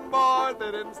 Johnson boys,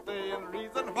 they didn't stay. And the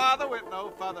reason why they went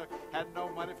no further, had no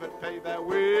money for to pay their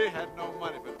way, had no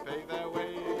money for to pay their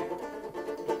way.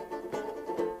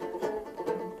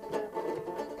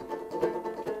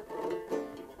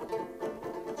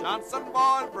 Johnson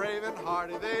boys, brave and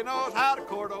hardy, they knows how to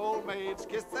court old maids.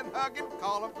 Kiss and hug and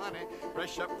call them honey.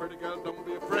 Rush up, pretty girl, don't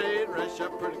be afraid. Rush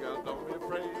up, pretty girl, don't be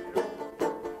afraid.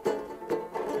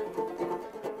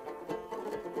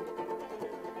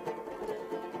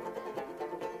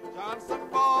 Johnson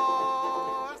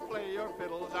boys, play your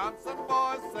fiddle. Johnson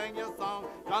boys, sing your song.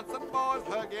 Johnson boys,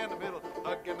 hug in the middle.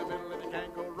 Hug in the middle and you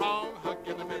can't go wrong. Hug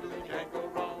in the middle and you can't go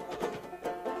wrong.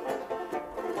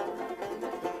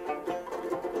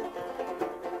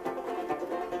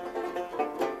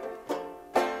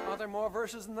 Are there more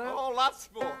verses than that? Oh, lots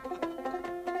more.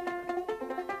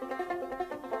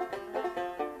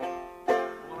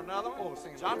 Want another one? Oh,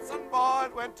 sing it. Johnson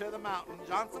boys went to the mountain.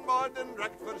 Johnson boys didn't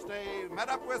reckon for to stay. Met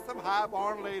up with some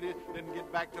high-born lady. Didn't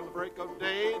get back till the break of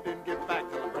day. Didn't get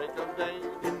back till the break of day.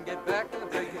 Didn't get back to the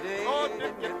break of day. Oh,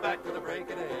 didn't get back to the break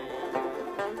of day.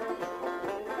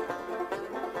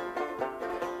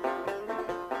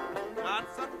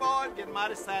 Johnson boys get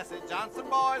mighty sassy. Johnson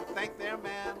boys think they're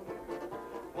men.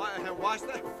 Wash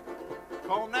their,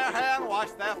 comb their hair and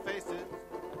wash their faces.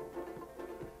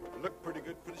 Look pretty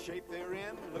good for the shape they're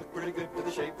in. Look pretty good for the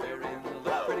shape they're in.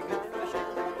 Look pretty good for the shape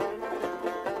they're in.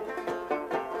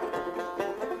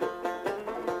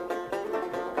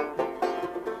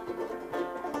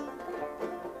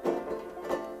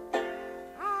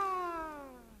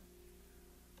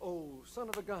 Oh, son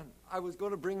of a gun. I was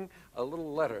going to bring a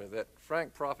little letter that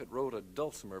Frank Proffitt wrote a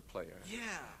dulcimer player. Yeah,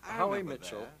 I Howie remember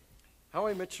Mitchell. that.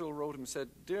 Howie Mitchell wrote him and said,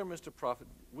 "Dear Mr. Proffitt,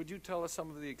 would you tell us some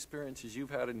of the experiences you've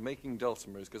had in making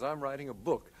dulcimers? Because I'm writing a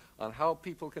book on how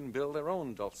people can build their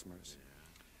own dulcimers."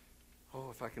 Yeah. Oh,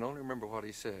 if I can only remember what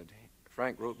he said.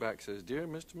 Frank wrote back, says, "Dear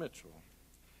Mr. Mitchell,"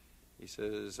 he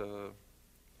says,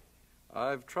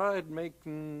 "I've tried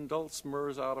making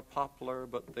dulcimers out of poplar,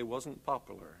 but they wasn't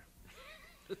popular.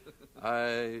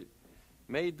 I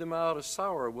made them out of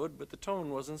sour wood, but the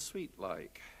tone wasn't sweet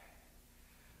like.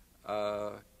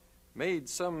 Made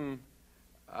some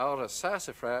out of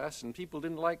sassafras, and people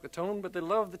didn't like the tone, but they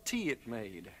loved the tea it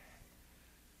made."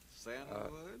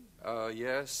 Sandalwood?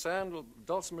 Yes,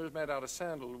 dulcimers made out of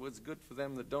sandalwood's good for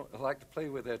them that don't like to play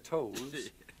with their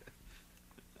toes.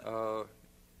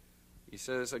 He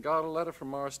says, "I got a letter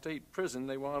from our state prison.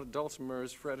 They wanted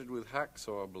dulcimers fretted with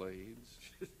hacksaw blades.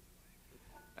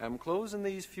 I'm closing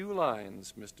these few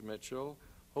lines, Mr. Mitchell,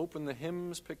 hoping the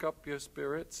hymns pick up your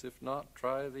spirits. If not,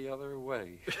 try the other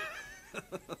way."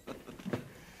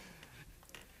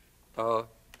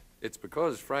 It's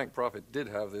because Frank Proffitt did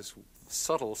have this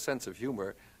subtle sense of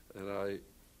humor that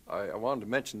I wanted to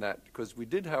mention that, because we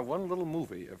did have one little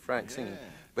movie of Frank singing,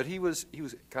 but he was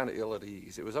kind of ill at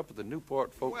ease. It was up at the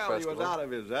Newport Folk Festival. Well, he was out of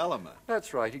his element.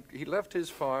 That's right. He left his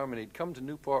farm and he'd come to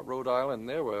Newport, Rhode Island, and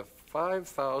there were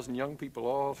 5,000 young people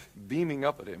all beaming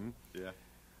up at him. Yeah.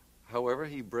 However,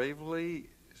 he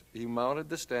mounted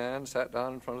the stand, sat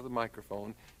down in front of the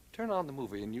microphone. Turn on the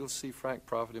movie and you'll see Frank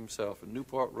Proffitt himself in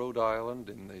Newport, Rhode Island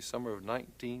in the summer of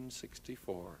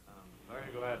 1964. I'm very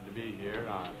glad to be here.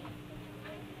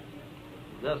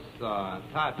 This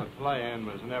type of playing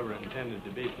was never intended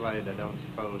to be played, I don't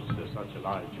suppose, to such a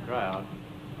large crowd,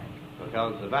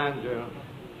 because the banjo,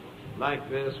 like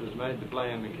this, was made to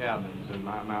play in the cabins in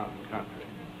my mountain country.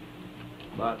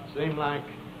 But it seemed like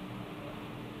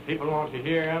people want to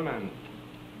hear him, and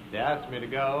they asked me to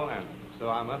go, and so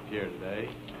I'm up here today,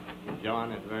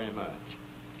 enjoying it very much.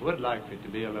 Would like it to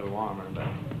be a little warmer, but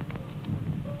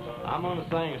I'm going to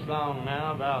sing a song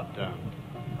now about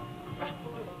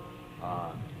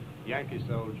Yankee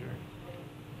soldier.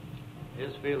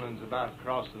 His feelings about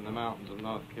crossing the mountains of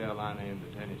North Carolina into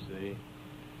Tennessee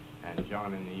and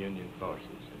joining the Union forces.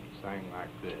 And he sang like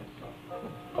this.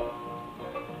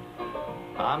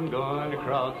 I'm going to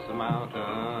cross the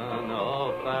mountain,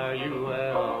 oh, fare you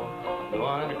well.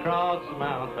 Going to cross the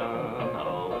mountain,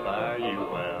 oh, fare you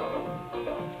well.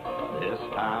 This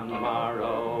time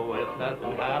tomorrow, if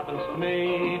nothing happens to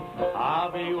me,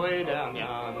 I'll be way down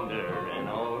yonder in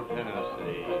old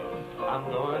Tennessee. I'm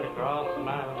going to cross the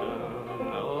mountain,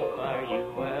 oh, fare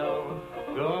you well.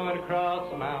 Going to cross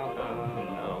the mountain,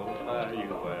 oh, fare you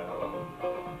well.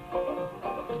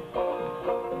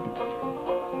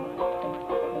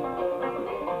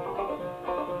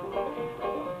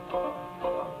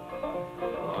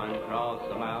 Going across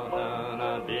the mountain,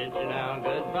 I bid you now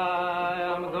goodbye.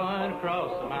 I'm going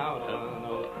across the mountain,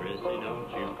 oh, Chrissy, don't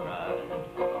you cry.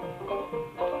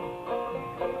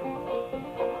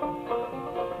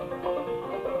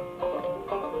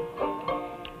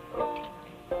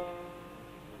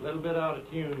 A little bit out of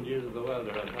tune due to the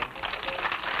weather, I think.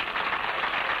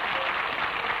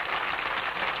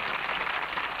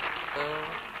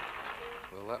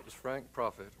 Well, that was Frank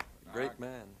Prophet, a great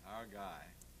man. Our guy.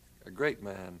 A great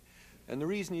man. And the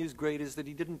reason he was great is that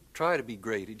he didn't try to be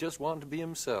great. He just wanted to be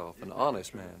himself, an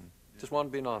honest man. Just wanted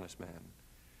to be an honest man.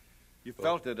 You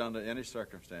felt it under any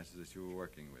circumstances that you were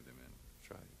working with him in.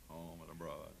 That's right. Home and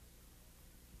abroad.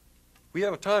 We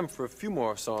have a time for a few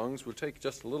more songs. We'll take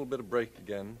just a little bit of break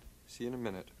again. See you in a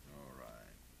minute. All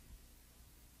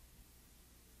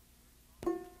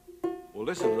right. Well,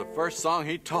 this is the first song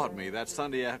he taught me that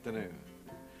Sunday afternoon.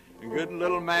 A good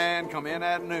little man come in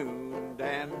at noon,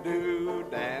 dan-do,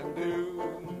 dan-do.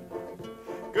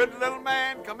 Good little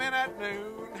man come in at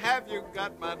noon, have you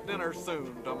got my dinner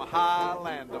soon? To my high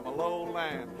land, to my low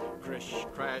land, crish,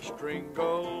 crash,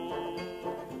 tringle.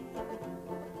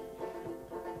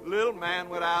 Little man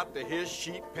went out to his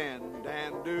sheep pen,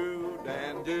 dan-do,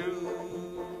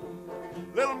 dan-do.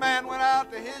 Little man went out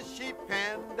to his sheep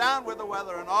pen, down with the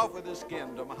weather and off with his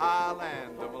skin, to my high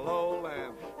land, to my low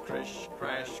land, crish,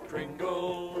 crash,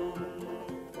 kringle.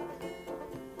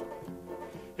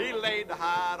 He laid the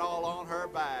hide all on her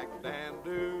back,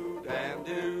 dan-do,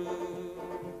 dan-do.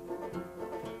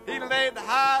 He laid the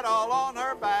hide all on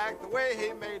her back, the way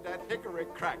he made that hickory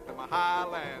crack, to my high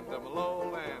land, to my low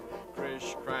land,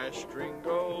 crish, crash,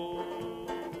 kringle.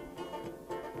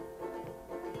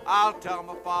 I'll tell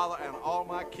my father and all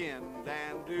my kin,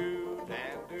 dan-do,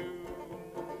 dan-do.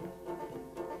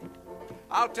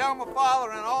 I'll tell my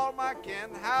father and all my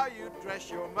kin how you dress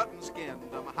your mutton skin,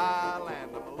 to my high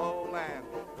land, to my low land,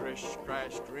 crish,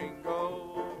 crash,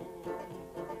 dringo.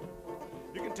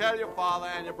 You can tell your father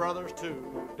and your brothers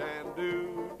too,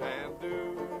 dan-do,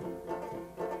 dan-do.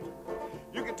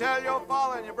 You can tell your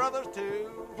father and your brothers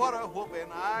too, what a whooping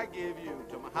I give you,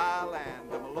 to my high land,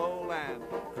 to my low land,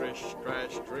 crish,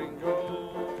 crash, dringo.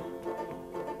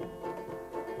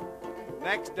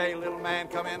 Next day, little man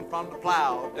come in from the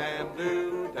plow,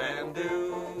 dan-do,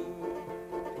 dan-do.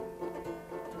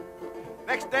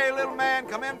 Next day, little man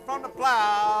come in from the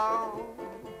plow.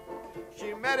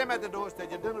 She met him at the door, said,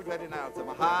 your dinner's ready now, to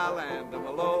my high land, to my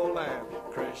low land,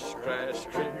 crish, crash,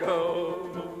 kringo.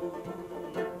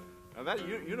 Now that,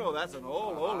 you know that's an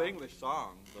old English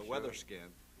song, the Weather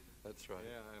Skin. That's right.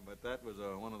 Yeah, but that was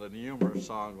one of the numerous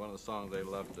songs, one of the songs they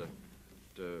loved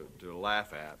to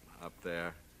laugh at up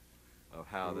there, of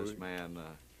how this man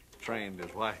trained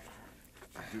his wife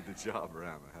to do the job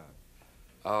around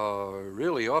the house.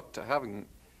 Really ought to having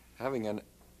a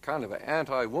kind of an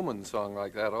anti-woman song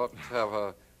like that ought to have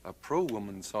a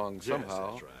pro-woman song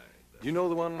somehow. Yes, that's right. You know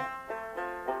the one?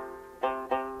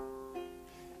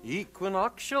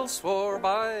 Equinoctial swore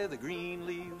by the green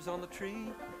leaves on the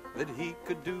tree that he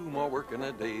could do more work in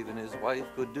a day than his wife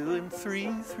could do in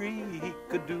three. He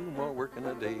could do more work in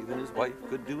a day than his wife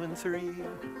could do in 3.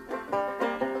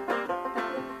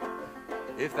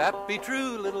 If that be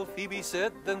true, little Phoebe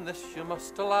said, then this you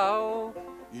must allow.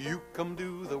 You come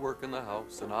do the work in the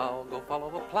house, and I'll go follow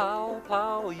the plow,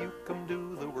 plow. You come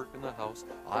do the work in the house,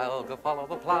 I'll go follow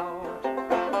the plow.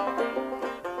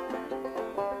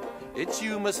 It's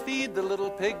you must feed the little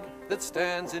pig that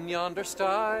stands in yonder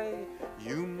sty.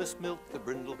 You must milk the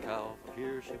brindle cow, for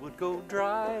here she would go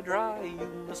dry, dry.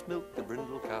 You must milk the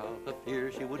brindle cow, for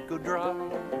here she would go dry.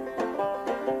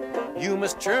 You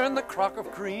must churn the crock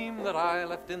of cream that I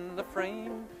left in the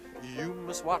frame. You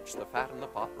must watch the fat in the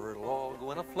pot, or it'll all go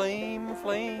in a flame,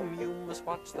 flame. You must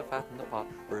watch the fat in the pot,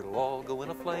 or it'll all go in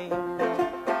a flame.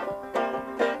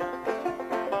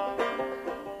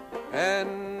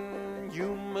 And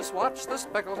you must watch the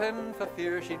speckled hen, for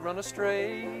fear she'd run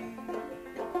astray.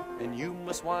 And you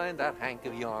must wind that hank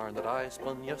of yarn that I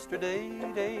spun yesterday,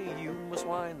 day. You must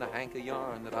wind the hank of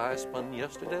yarn that I spun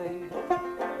yesterday.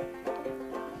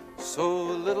 So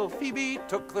little Phoebe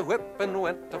took the whip and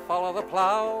went to follow the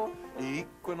plow.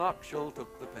 Equinoctial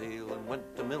took the pail and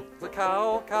went to milk the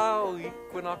cow, cow.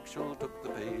 Equinoctial took the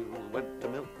pail, went to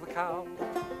milk the cow.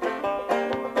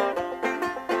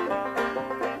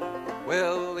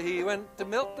 Well, he went to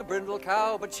milk the brindle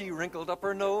cow, but she wrinkled up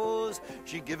her nose.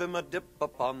 She give him a dip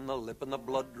upon the lip and the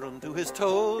blood run to his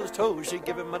toes, toes. She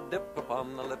give him a dip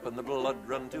upon the lip and the blood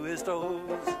run to his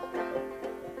toes.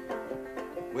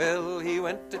 Well, he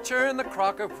went to churn the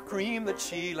crock of cream that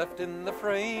she left in the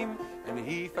frame, and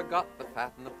he forgot the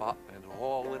fat in the pot, and it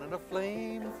all went in a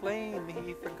flame, flame.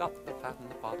 He forgot the fat in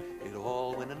the pot, it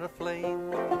all went in a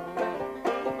flame.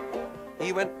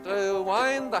 He went to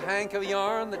wind the hank of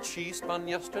yarn that she spun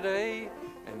yesterday,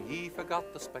 and he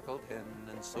forgot the speckled hen,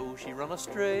 and so she run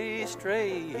astray,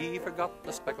 stray. He forgot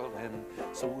the speckled hen,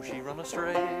 so she run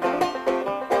astray.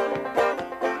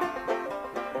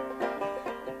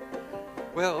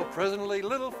 Well, presently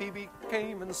little Phoebe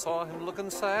came and saw him looking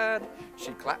sad.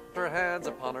 She clapped her hands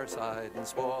upon her side and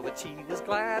swore that she was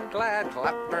glad, glad.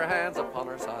 Clapped her hands upon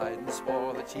her side and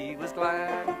swore that she was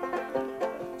glad.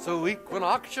 So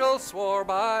Equinoctial swore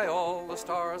by all the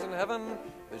stars in heaven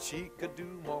that she could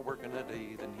do more work in a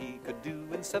day than he could do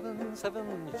in seven.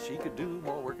 She could do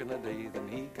more work in a day than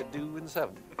he could do in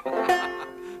 7.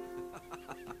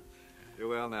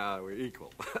 Well, now we're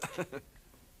equal.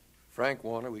 Frank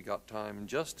Warner, we got time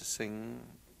just to sing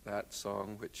that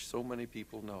song which so many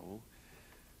people know,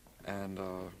 and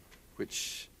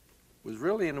which was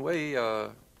really, in a way,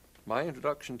 my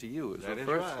introduction to you. It was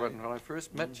right. When I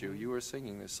first met you, you were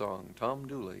singing this song, Tom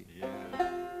Dooley, Yeah.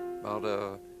 about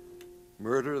a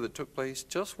murder that took place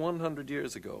just 100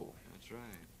 years ago. That's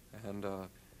right. And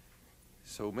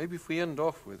so maybe if we end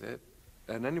off with it,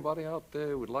 and anybody out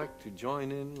there would like to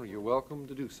join in, well, you're welcome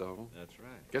to do so. That's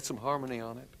right. Get some harmony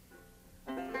on it.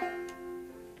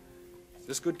 Is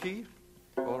this good key?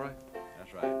 All right.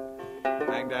 That's right.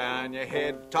 Hang down your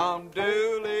head, Tom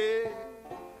Dooley.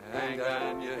 Hang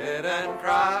down your head and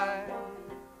cry.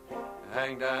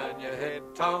 Hang down your head,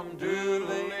 Tom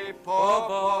Dooley. Poor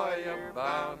boy, you're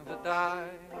bound to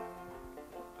die.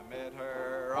 I met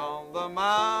her on the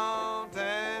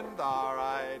mountain, there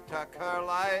I took her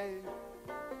life.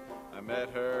 I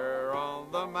met her on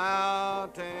the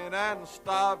mountain and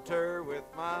stabbed her with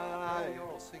my knife. You're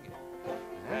all singing.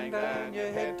 Hang down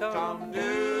your head, Tom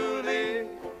Dooley.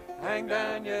 Hang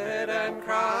down your head and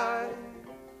cry.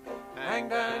 Hang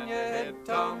down your head,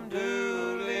 Tom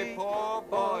Dooley. Poor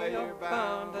boy, you're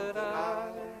bound to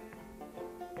die.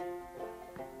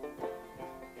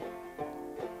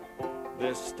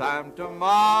 This time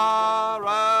tomorrow,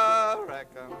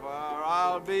 reckon where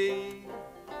I'll be.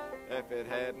 If it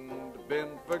hadn't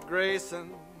been for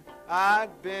Grayson,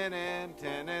 I'd been in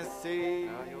Tennessee.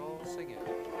 Now you all sing it.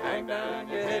 Hang down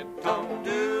your head, Tom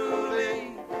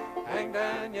Dooley. Hang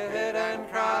down your head and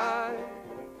cry.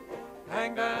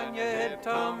 Hang down your head,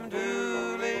 Tom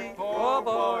Dooley. Poor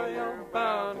boy, you're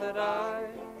bound to die.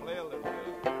 Play a little bit.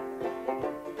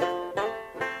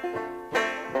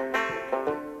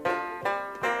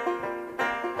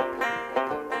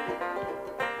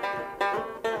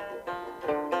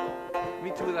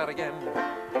 Me too, that again.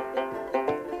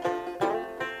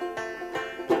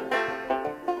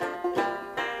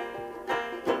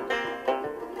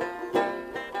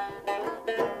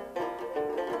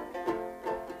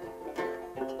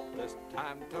 This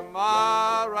time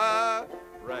tomorrow,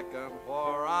 reckon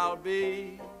where I'll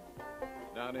be.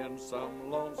 Down in some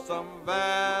lonesome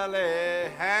valley,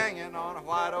 hanging on a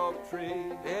white oak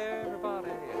tree.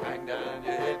 Everybody, hang down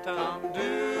your head, Tom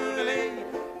Dooley.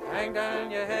 Hang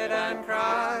down your head and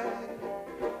cry.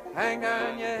 Hang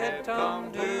down your head,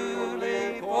 Tom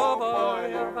Dooley. Poor boy,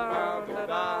 you're bound to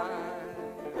die.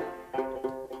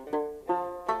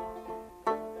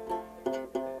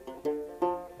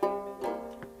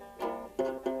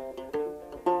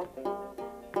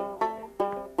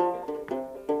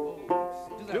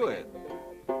 Do it.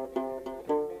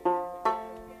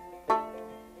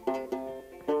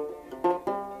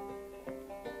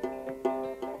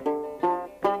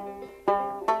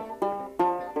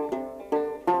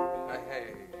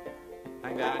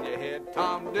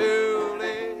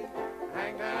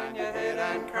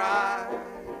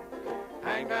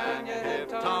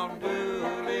 Tom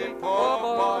Dooley, poor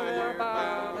boy, you're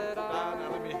bound to die.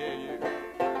 Now let me hear you.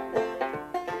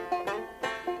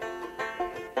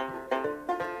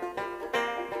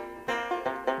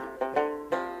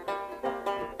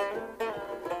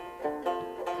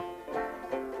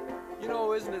 You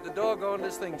know, isn't it the doggone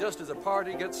this thing? Just as a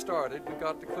party gets started, we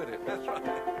got to quit it. That's right.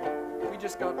 We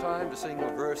just got time to sing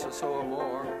a verse or so or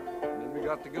more, and then we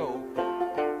got to go.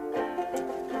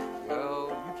 Well,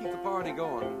 you keep the party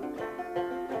going.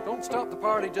 Don't stop the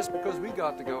party just because we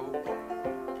got to go.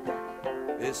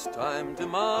 This time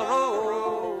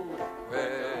tomorrow,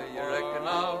 where you reckon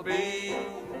I'll be?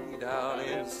 Down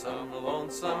in some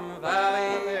lonesome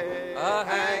valley,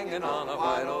 hanging on a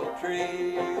white oak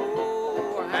tree.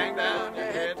 Oh, hang down your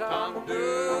head, Tom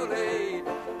Dooley,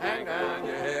 hang down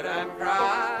your head and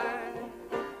cry.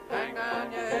 Hang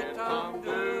down your head, Tom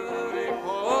Dooley,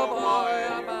 poor boy,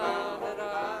 I'm bound to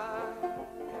die.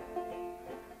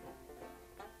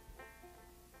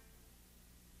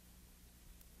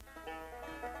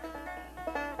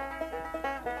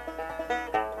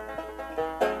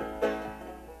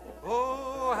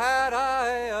 Oh, had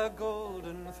I a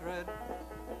golden thread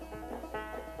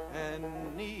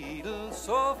and needle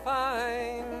so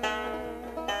fine,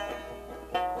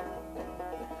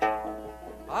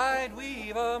 I'd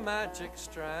weave a magic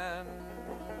strand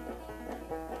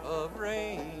of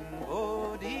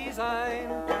rainbow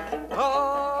design,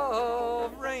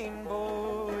 of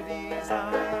rainbow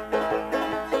design.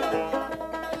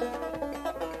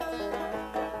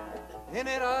 In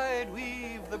it I'd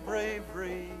weave the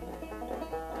bravery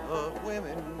of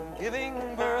women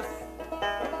giving birth.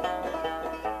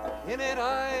 In it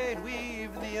I'd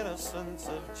weave the innocence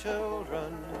of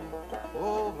children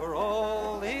over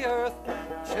all the earth,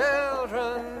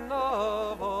 children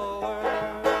of all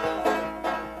earth.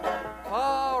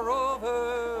 Far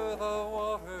over the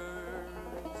waters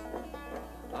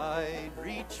I'd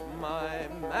reach my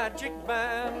magic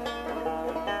band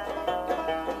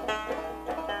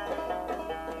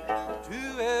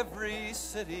to every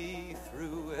city,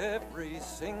 through every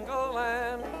single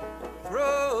land,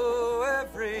 through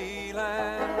every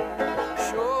land.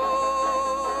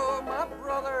 Show my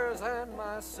brothers and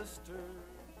my sisters